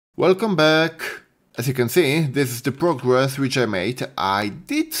Welcome back! As you can see, this is the progress which I made. I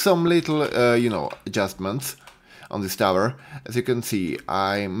did some little, adjustments on this tower. As you can see,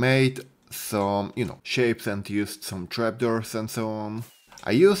 I made some, shapes and used some trapdoors and so on.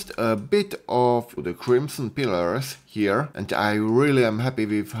 I used a bit of the crimson pillars here, and I really am happy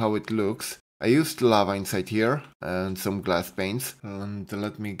with how it looks. I used lava inside here and some glass panes, and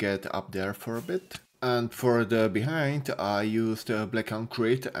let me get up there for a bit. And for the behind, I used black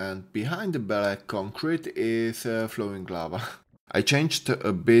concrete, and behind the black concrete is flowing lava. I changed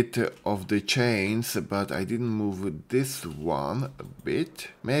a bit of the chains, but I didn't move this one a bit.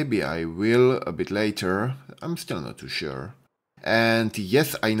 Maybe I will a bit later, I'm still not too sure. And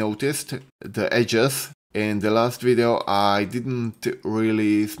yes, I noticed the edges. In the last video I didn't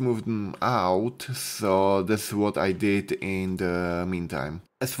really smooth them out, so that's what I did in the meantime.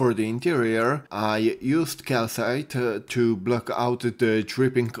 As for the interior, I used calcite to block out the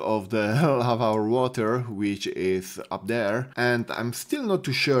dripping of the lava or water, which is up there, and I'm still not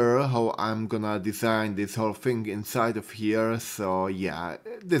too sure how I'm gonna design this whole thing inside of here, so yeah,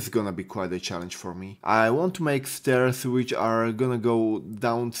 this is gonna be quite a challenge for me. I want to make stairs which are gonna go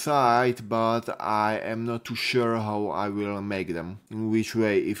downside, but I am not too sure how I will make them. In which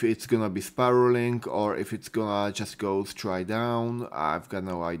way, if it's gonna be spiraling or if it's gonna just go straight down, I've got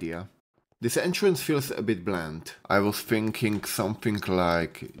no idea. This entrance feels a bit bland. I was thinking something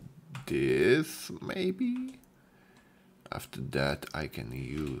like this, maybe? After that I can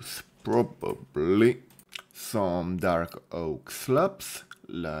use probably some dark oak slabs,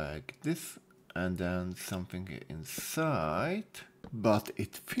 like this, and then something inside. But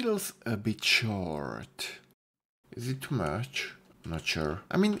it feels a bit short. Is it too much? Not sure.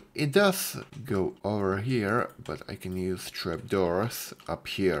 I mean, it does go over here, but I can use trapdoors up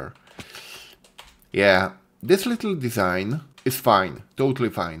here. Yeah, this little design is fine,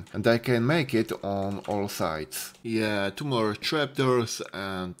 totally fine, and I can make it on all sides. Yeah, 2 more trapdoors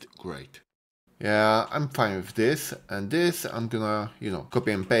and great. Yeah, I'm fine with this, and this I'm gonna,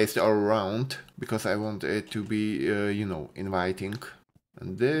 copy and paste all around, because I want it to be, inviting.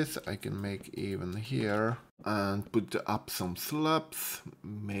 And this I can make even here, and put up some slabs,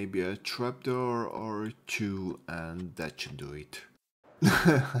 maybe a trapdoor or 2, and that should do it.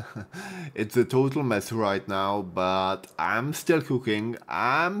 It's a total mess right now, but I'm still cooking,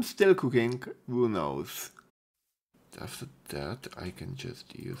 who knows. After that I can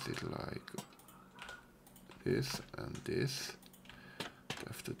just use it like this and this.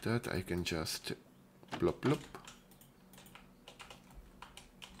 After that I can just plop plop.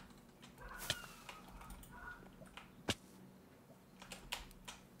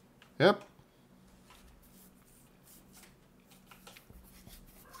 Yep.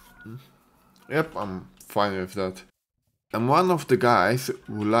 Yep, I'm fine with that. I'm one of the guys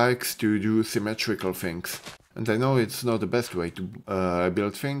who likes to do symmetrical things. And I know it's not the best way to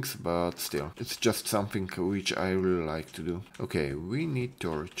build things, but still, it's just something which I really like to do. Okay, we need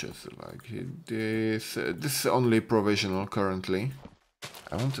torches like this. This is only provisional currently.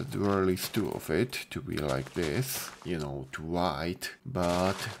 I wanted to release 2 of it to be like this, to white,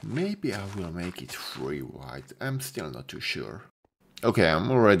 but maybe I will make it 3 white. I'm still not too sure. Okay,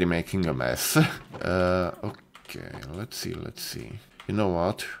 I'm already making a mess. Okay, let's see. You know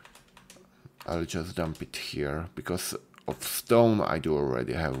what? I'll just dump it here, because of stone I do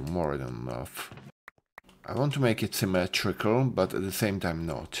already have more than enough. I want to make it symmetrical, but at the same time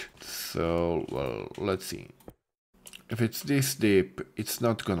not. So, well, let's see. If it's this deep, it's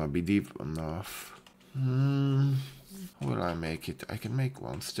not gonna be deep enough. How will I make it? I can make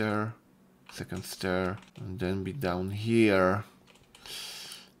 1 stair, 2nd stair, and then be down here.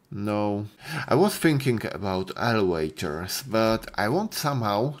 No. I was thinking about elevators, but I want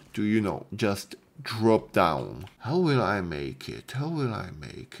somehow to, just drop down. How will I make it?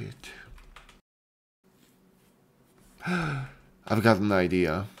 I've got an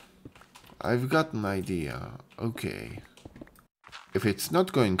idea. Okay. If it's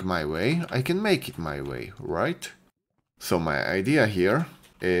not going my way, I can make it my way, right? So my idea here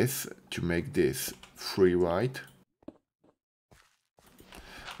is to make this 3 white.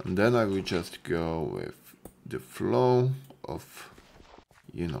 And then I will just go with the flow of,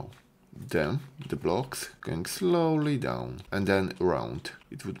 the blocks going slowly down and then around.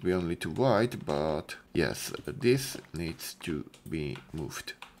 It would be only 2 white, but yes, this needs to be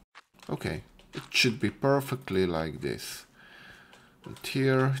moved. Okay, it should be perfectly like this. And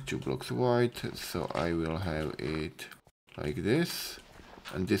here, 2 blocks white, so I will have it like this.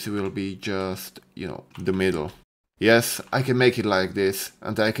 And this will be just, the middle. Yes, I can make it like this,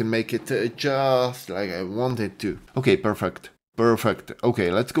 and I can make it just like I want it to. Okay, perfect. Perfect. Okay,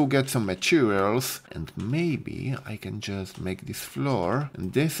 let's go get some materials. And maybe I can just make this floor.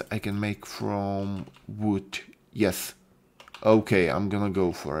 And this I can make from wood. Yes. Okay, I'm gonna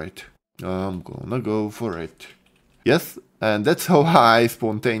go for it. Yes, and that's how I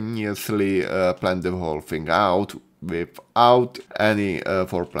spontaneously planned the whole thing out without any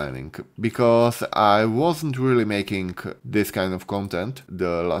foreplanning, because I wasn't really making this kind of content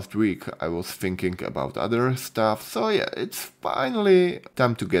the last week. I was thinking about other stuff, so yeah, it's finally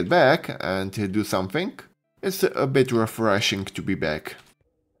time to get back and do something. It's a bit refreshing to be back.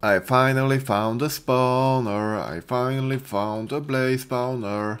 I finally found a spawner, I finally found a blaze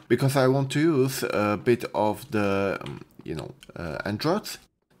spawner, because I want to use a bit of the, entrance.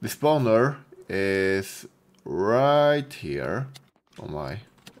 The spawner is right here. Oh my,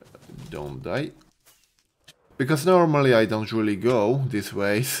 don't die. Because normally I don't really go this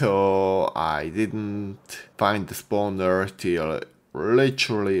way, so I didn't find the spawner till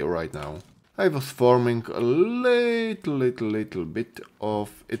literally right now. I was forming a little bit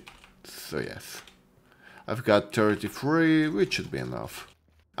of it, so yes. I've got 33, which should be enough.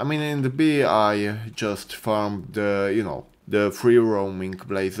 I mean, in the B I just farmed the, the free roaming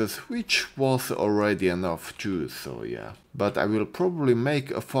blazes, which was already enough too, so yeah. But I will probably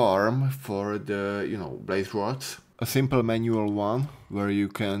make a farm for the, blaze rods. A simple manual one, where you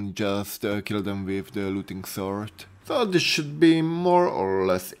can just kill them with the looting sword. So this should be more or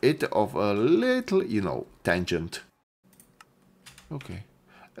less it of a little, tangent. Okay.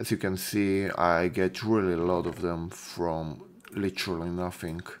 As you can see, I get really a lot of them from literally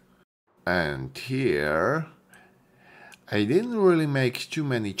nothing. And here, I didn't really make too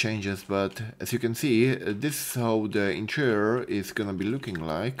many changes, but as you can see, this is how the interior is gonna be looking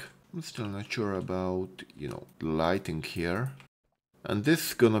like. I'm still not sure about, the lighting here. And this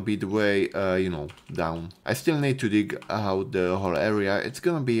is gonna be the way, down. I still need to dig out the whole area. It's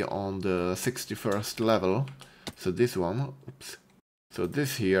gonna be on the 61st level. So this one, oops. So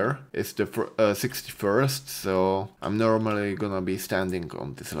this here is the 61st, so I'm normally gonna be standing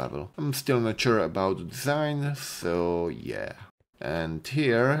on this level. I'm still not sure about the design, so yeah. And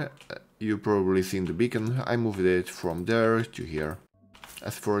here, you probably seen the beacon. I moved it from there to here.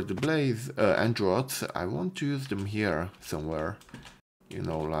 As for the blaze and rods, I want to use them here somewhere.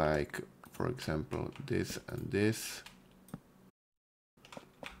 Like, for example, this and this.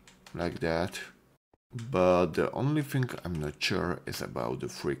 Like that. But the only thing I'm not sure is about the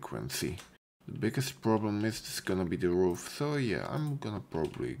frequency. The biggest problem is this gonna be the roof, so yeah, I'm gonna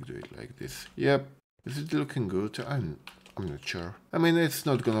probably do it like this. Yep. Is it looking good? I'm not sure. I mean, it's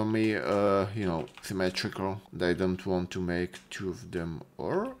not gonna be, symmetrical. I don't want to make two of them,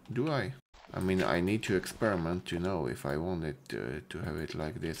 or do I? I mean, I need to experiment to know if I want it to have it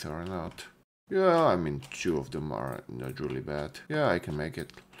like this or not. Yeah, I mean, two of them are not really bad. Yeah, I can make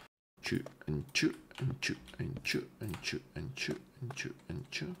it. Two and two and two and two and two and two and two and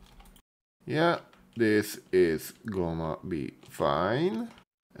two. Yeah, this is gonna be fine.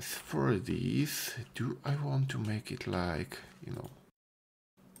 As for these, do I want to make it like,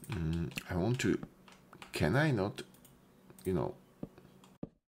 I want to, can I not,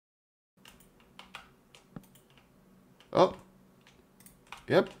 oh,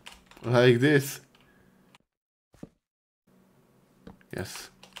 yep, like this. Yes,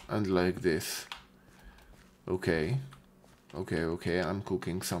 and like this. Okay, I'm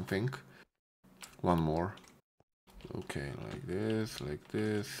cooking something. One more. Okay, like this,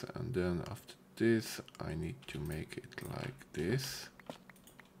 and then after this, I need to make it like this.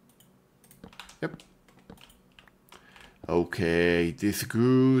 Yep. Okay, this is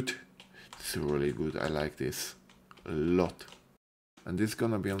good. This is really good. I like this a lot. And this is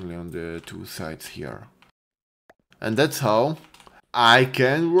gonna be only on the two sides here. And that's how I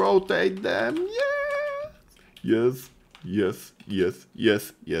can rotate them. Yeah! Yes.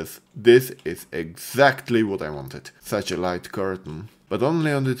 This is exactly what I wanted. Such a light curtain. But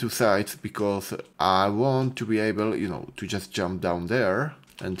only on the two sides, because I want to be able, to just jump down there.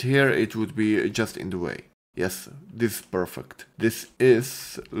 And here it would be just in the way. Yes, this is perfect. This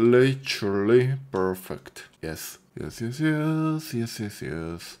is literally perfect. Yes.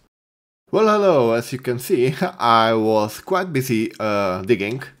 Well, hello, as you can see, I was quite busy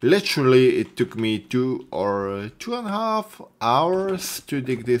digging. Literally, it took me 2 or 2.5 hours to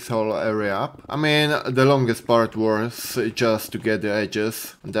dig this whole area up. I mean, the longest part was just to get the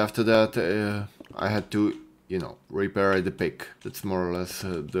edges, and after that I had to, repair the pick. That's more or less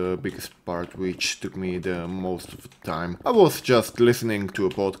the biggest part, which took me the most of the time. I was just listening to a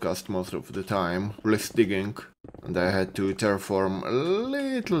podcast most of the time, less digging. And I had to terraform a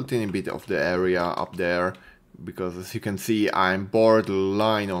little teeny bit of the area up there because as you can see, I'm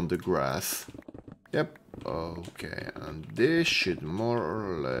borderline on the grass. Yep, okay, and this should more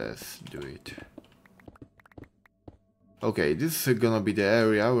or less do it. Okay, this is gonna be the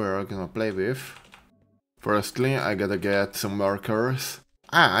area where I'm gonna play with. Firstly, I gotta get some markers.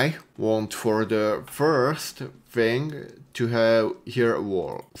 I want for the first thing to have here a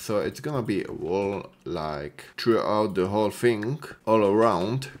wall. So it's gonna be a wall like throughout the whole thing, all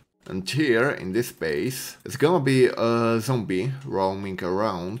around. And here in this space, it's gonna be a zombie roaming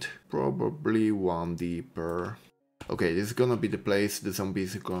around, probably one deeper. Okay, this is gonna be the place the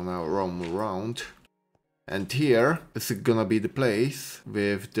zombies are gonna roam around. And here is gonna be the place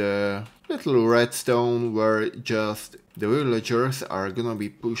with the little redstone where just the villagers are gonna be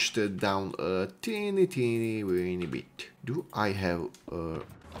pushed down a teeny weeny bit. Do I have a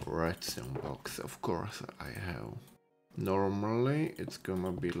redstone box? Of course I have. Normally it's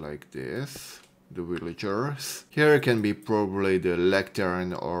gonna be like this, the villagers. Here can be probably the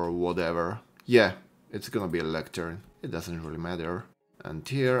lectern or whatever. Yeah, it's gonna be a lectern. It doesn't really matter. And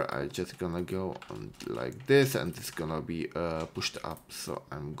here I just gonna go on like this, and it's gonna be pushed up. So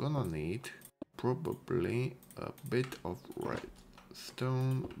I'm gonna need probably a bit of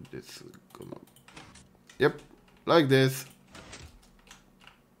redstone. This is gonna... Yep, like this.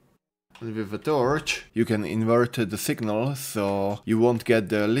 And with a torch you can invert the signal, so you won't get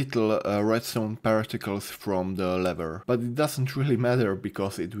the little redstone particles from the lever. But it doesn't really matter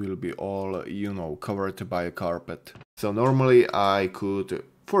because it will be all, you know, covered by a carpet. So normally I could,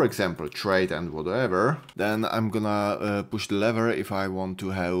 for example, trade and whatever. Then I'm gonna push the lever if I want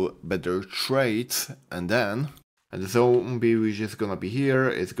to have better trades, and then... And the zombie which is gonna be here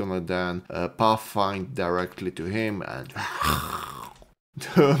is gonna then pathfind directly to him and...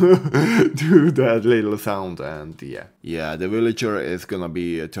 do that little sound, and yeah, the villager is gonna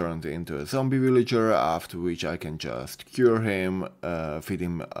be turned into a zombie villager, after which I can just cure him, feed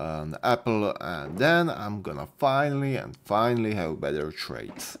him an apple, and then I'm gonna finally have better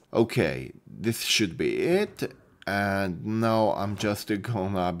traits. Okay, this should be it, and now I'm just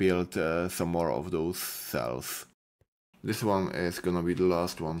gonna build some more of those cells. This one is gonna be the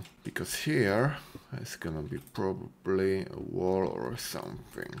last one, because here is gonna be probably a wall or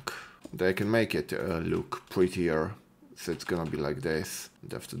something. And I can make it look prettier, so it's gonna be like this.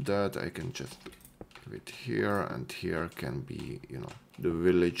 And after that I can just give it here, and here can be, you know, the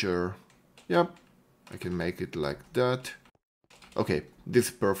villager. Yep, I can make it like that. Okay, this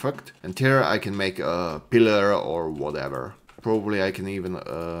is perfect. And here I can make a pillar or whatever. Probably I can even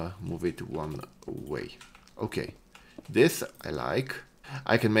move it one way. Okay. This I like.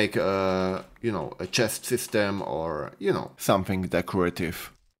 I can make a, you know, a chest system or, you know, something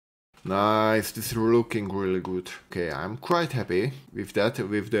decorative. Nice, this is looking really good. Okay, I'm quite happy with that,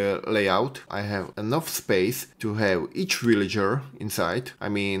 with the layout. I have enough space to have each villager inside, I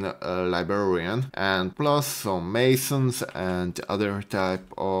mean a librarian, and plus some masons and other type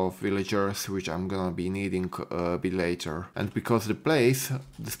of villagers which I'm gonna be needing a bit later. And because the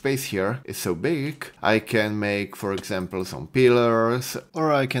space here is so big, I can make, for example, some pillars,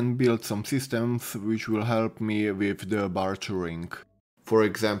 or I can build some systems which will help me with the bartering. For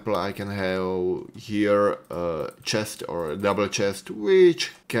example, I can have here a chest or a double chest,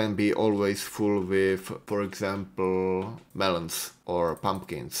 which can be always full with, for example, melons or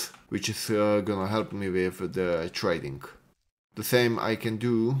pumpkins, which is gonna help me with the trading. The same I can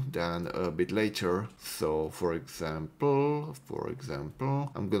do then a bit later. So for example,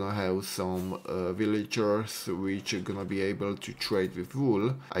 I'm gonna have some villagers which are gonna be able to trade with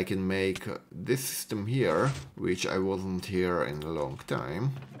wool. I can make this system here, which I wasn't here in a long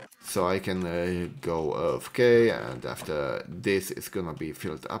time. So I can go AFK, and after this is gonna be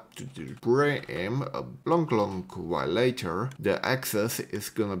filled up to the brim. A long while later, the access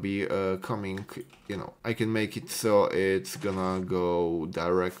is gonna be coming, you know, I can make it so it's gonna go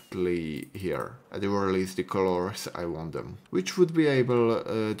directly here. At the very least the colors I want them, which would be able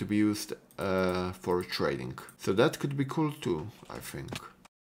to be used for trading. So that could be cool too, I think.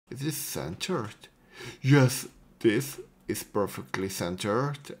 Is this centered? Yes, this is perfectly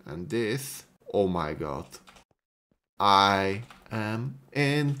centered, and this, oh my god, I am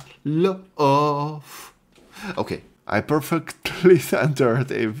in love. Okay, I perfectly centered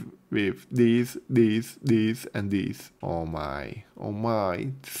with these, and these. Oh my,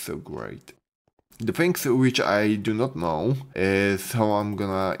 it's so great. The things which I do not know is how I'm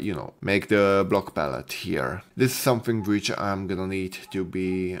gonna, you know, make the block palette here. This is something which I'm gonna need to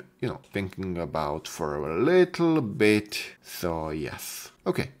be, you know, thinking about for a little bit. So yes.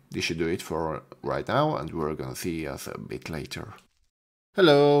 Okay, this should do it for right now, and we're gonna see us a bit later.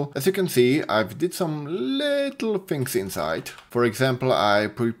 Hello! As you can see, I've did some little things inside. For example, I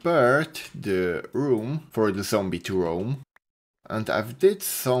prepared the room for the zombie to roam. And I've did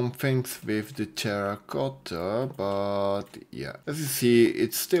some things with the terracotta, but yeah. As you see,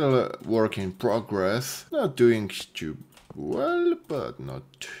 it's still a work in progress. Not doing too well, but not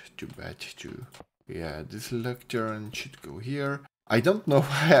too bad too. Yeah, this lectern should go here. I don't know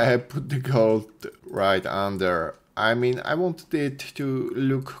why I put the gold right under. I mean, I wanted it to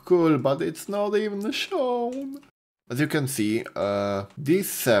look cool, but it's not even shown. As you can see, these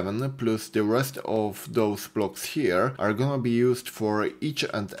 7 plus the rest of those blocks here are gonna be used for each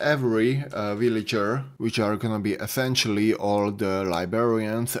and every villager, which are gonna be essentially all the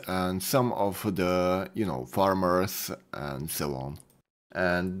librarians and some of the, farmers and so on.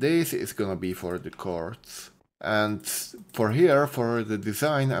 And this is gonna be for the courts. And for here, for the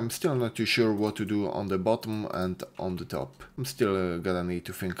design, I'm still not too sure what to do on the bottom and on the top. I'm still gonna need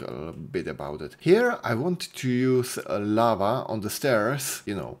to think a bit about it. Here, I want to use lava on the stairs,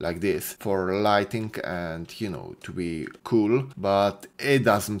 like this, for lighting and, to be cool. But it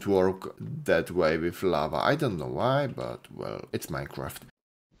doesn't work that way with lava. I don't know why, but, well, it's Minecraft.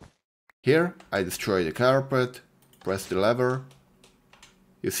 Here, I destroy the carpet, press the lever.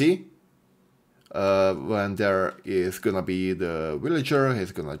 You see? When there is gonna be the villager,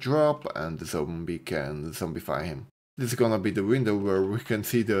 he's gonna drop and the zombie can zombify him. This is gonna be the window where we can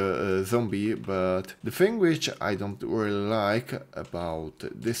see the zombie, but the thing which I don't really like about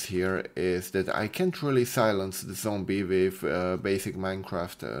this here is that I can't really silence the zombie with basic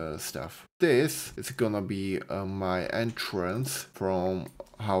Minecraft stuff. This is gonna be my entrance from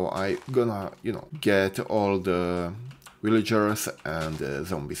how I gonna, get all the villagers and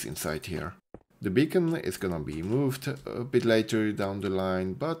zombies inside here. The beacon is gonna be moved a bit later down the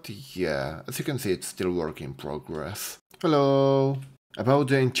line, but yeah, as you can see, it's still work in progress. Hello! About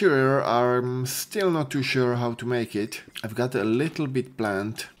the interior, I'm still not too sure how to make it. I've got a little bit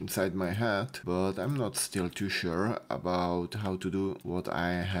planned inside my head, but I'm not still too sure about how to do what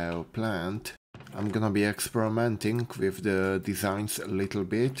I have planned. I'm gonna be experimenting with the designs a little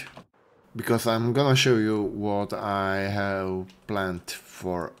bit, because I'm gonna show you what I have planned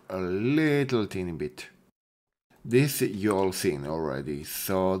for a little teeny bit. This you all seen already,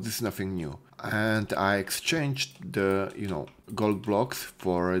 so this is nothing new. And I exchanged the, gold blocks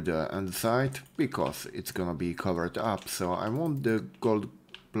for the underside, because it's gonna be covered up, so I want the gold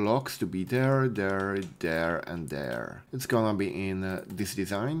blocks to be there, there and there. It's gonna be in this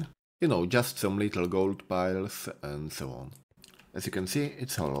design, just some little gold piles and so on. As you can see,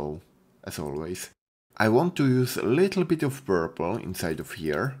 it's hollow. As always. I want to use a little bit of purple inside of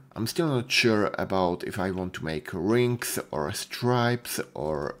here. I'm still not sure about if I want to make rings or stripes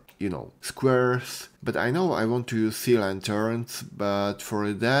or, squares. But I know I want to use sea lanterns, but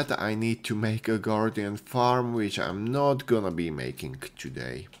for that I need to make a guardian farm, which I'm not gonna be making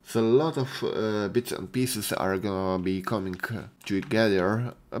today. So a lot of bits and pieces are gonna be coming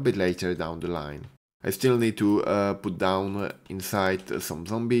together a bit later down the line. I still need to put down inside some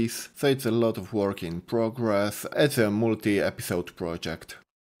zombies, so it's a lot of work in progress. It's a multi-episode project.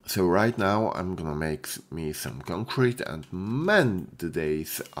 So right now I'm gonna make me some concrete, and man, the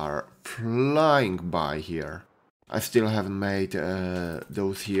days are flying by here. I still haven't made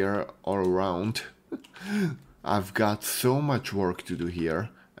those here all around. I've got so much work to do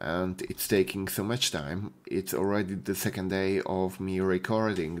here, and it's taking so much time. It's already the second day of me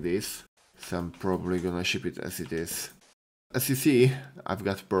recording this. So I'm probably gonna ship it as it is. As you see, I've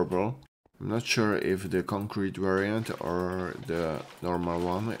got purple. I'm not sure if the concrete variant or the normal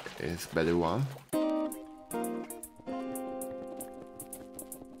one is better one.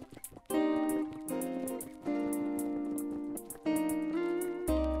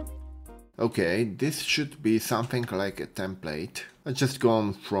 Okay, this should be something like a template. I've just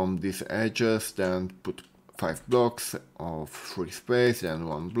gone from these edges, then put 5 blocks of free space, then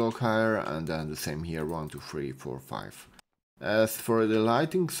 1 block higher, and then the same here, 1, 2, 3, 4, 5. As for the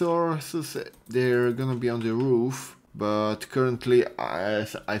lighting sources, they're gonna be on the roof, but currently,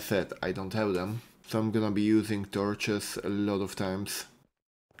 as I said, I don't have them, so I'm gonna be using torches a lot of times.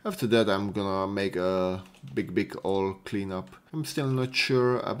 After that I'm gonna make a big all cleanup. I'm still not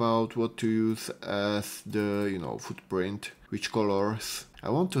sure about what to use as the, footprint, which colors. I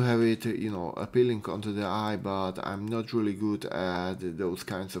want to have it, appealing onto the eye, but I'm not really good at those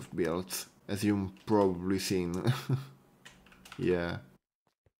kinds of builds, as you've probably seen. Yeah.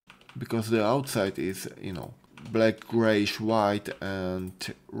 Because the outside is, black, grayish, white and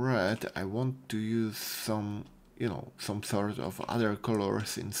red, I want to use some some sort of other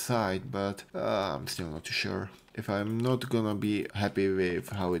colors inside, but I'm still not too sure. if I'm not gonna be happy with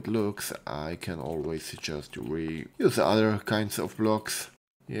how it looks, I can always just reuse other kinds of blocks.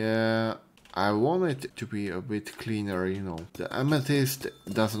 Yeah, I want it to be a bit cleaner, you know. The amethyst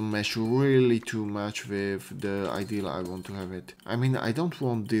doesn't mesh really too much with the ideal I want to have it. I mean, I don't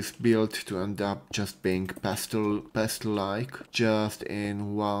want this build to end up just being pastel-like, just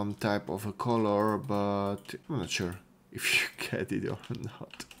in one type of a color, but I'm not sure if you get it or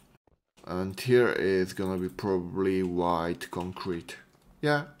not. And here is gonna be probably white concrete.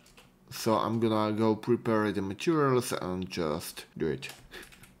 Yeah, so I'm gonna go prepare the materials and just do it.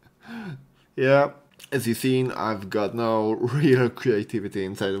 Yeah, as you've seen, I've got no real creativity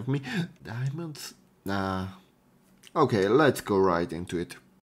inside of me. Diamonds? Nah. Okay, let's go right into it.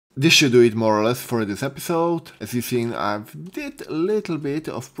 This should do it more or less for this episode. As you've seen, I've did a little bit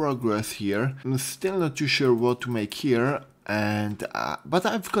of progress here. I'm still not too sure what to make here, but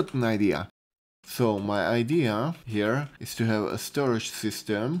I've got an idea. So my idea here is to have a storage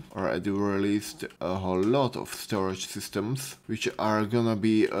system, or at the very least a whole lot of storage systems, which are gonna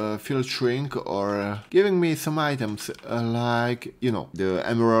be filtering or giving me some items like, you know, the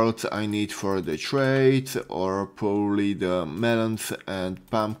emeralds I need for the trades, or probably the melons and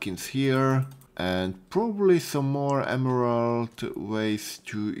pumpkins here. And probably some more emerald ways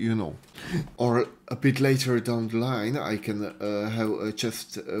to, you know. Or a bit later down the line I can have a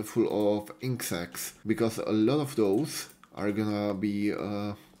chest full of ink sacs, because a lot of those are gonna be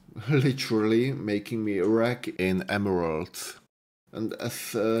literally making me wreck in emeralds. And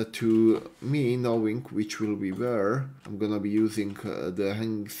as to me knowing which will be where, I'm gonna be using the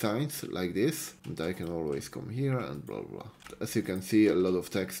hanging signs like this, and I can always come here and blah blah. As you can see, a lot of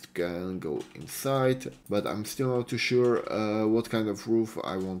text can go inside, but I'm still not too sure what kind of roof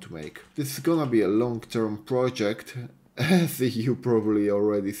I want to make. This is gonna be a long-term project, as you probably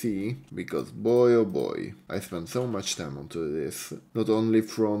already see, because boy oh boy, I spent so much time onto this. Not only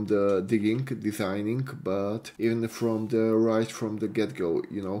from the digging, designing, but even from the get-go,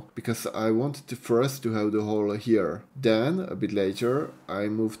 you know, because I wanted to first to have the hole here. Then, a bit later, I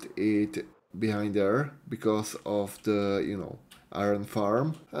moved it behind there because of the, you know, iron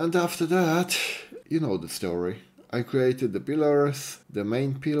farm. And after that, you know the story. I created the pillars, the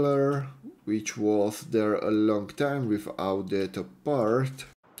main pillar, which was there a long time without the top part.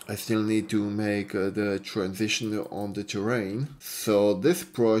 I still need to make the transition on the terrain. So this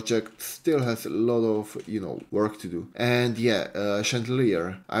project still has a lot of, you know, work to do. And yeah,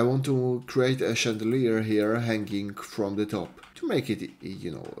 chandelier. I want to create a chandelier here hanging from the top to make it,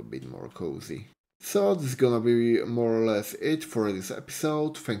 you know, a bit more cozy. So this is gonna be more or less it for this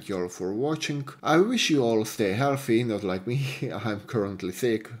episode. Thank you all for watching. I wish you all stay healthy, not like me. I'm currently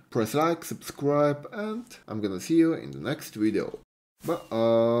sick. Press like, subscribe, and I'm gonna see you in the next video.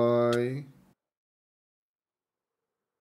 Bye.